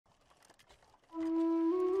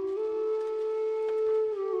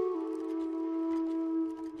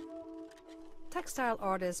Textile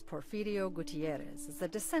artist Porfirio Gutierrez is a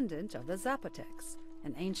descendant of the Zapotecs,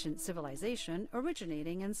 an ancient civilization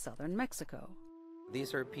originating in southern Mexico.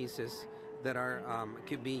 These are pieces that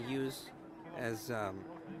could be used as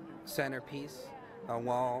centerpiece,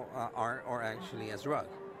 wall art, or actually as rug.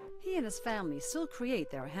 He and his family still create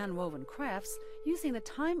their hand-woven crafts using the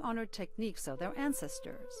time-honored techniques of their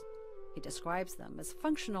ancestors. He describes them as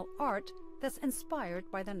functional art that's inspired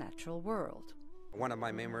by the natural world. One of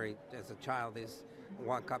my memories as a child is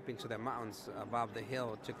walk up into the mountains above the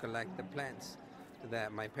hill to collect the plants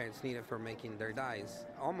that my parents needed for making their dyes,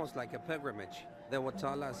 almost like a pilgrimage. They would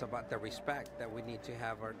tell us about the respect that we need to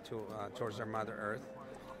have towards our Mother Earth,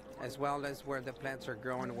 as well as where the plants are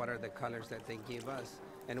growing, what are the colors that they give us,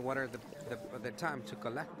 and what are the time to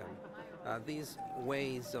collect them. These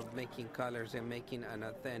ways of making colors and making an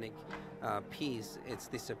authentic piece, it's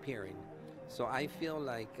disappearing. So I feel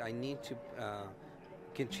like I need to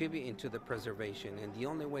contribute into the preservation, and the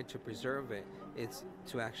only way to preserve it is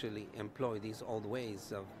to actually employ these old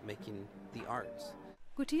ways of making the arts.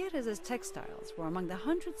 Gutierrez's textiles were among the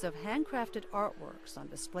hundreds of handcrafted artworks on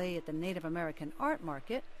display at the Native American Art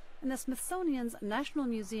Market in the Smithsonian's National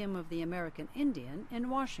Museum of the American Indian in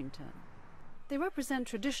Washington. They represent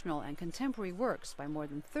traditional and contemporary works by more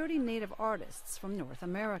than 30 Native artists from North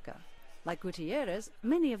America. Like Gutierrez,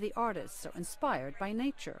 many of the artists are inspired by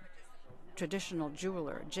nature. Traditional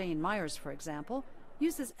jeweler Jane Myers, for example,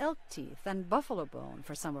 uses elk teeth and buffalo bone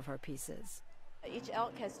for some of her pieces. Each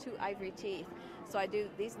elk has 2 ivory teeth, so I do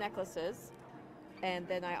these necklaces, and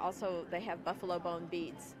then they have buffalo bone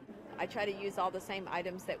beads. I try to use all the same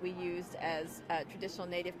items that we used as traditional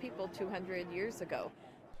Native people 200 years ago.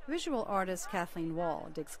 Visual artist Kathleen Wall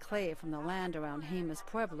digs clay from the land around Jemez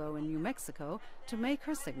Pueblo in New Mexico to make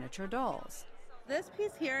her signature dolls. This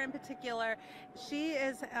piece here in particular, she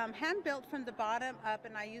is hand-built from the bottom up,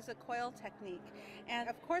 and I use a coil technique. And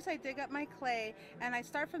of course I dig up my clay, and I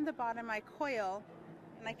start from the bottom, I coil,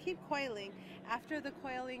 and I keep coiling. After the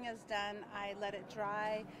coiling is done, I let it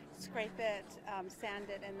dry, scrape it, sand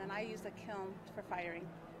it, and then I use a kiln for firing.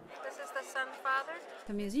 This is the Sun Father.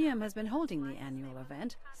 The museum has been holding the annual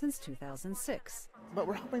event since 2006. What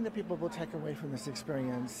we're hoping that people will take away from this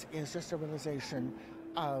experience is just a realization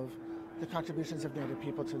of the contributions of Native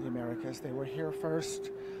people to the Americas. They were here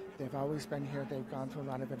first. They've always been here. They've gone through a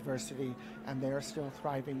lot of adversity, and they're still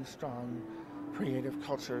thriving, strong, creative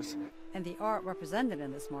cultures. And the art represented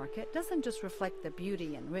in this market doesn't just reflect the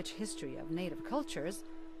beauty and rich history of Native cultures,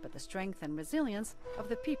 but the strength and resilience of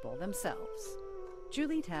the people themselves.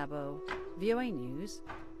 Julie Tabo, VOA News,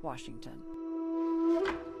 Washington.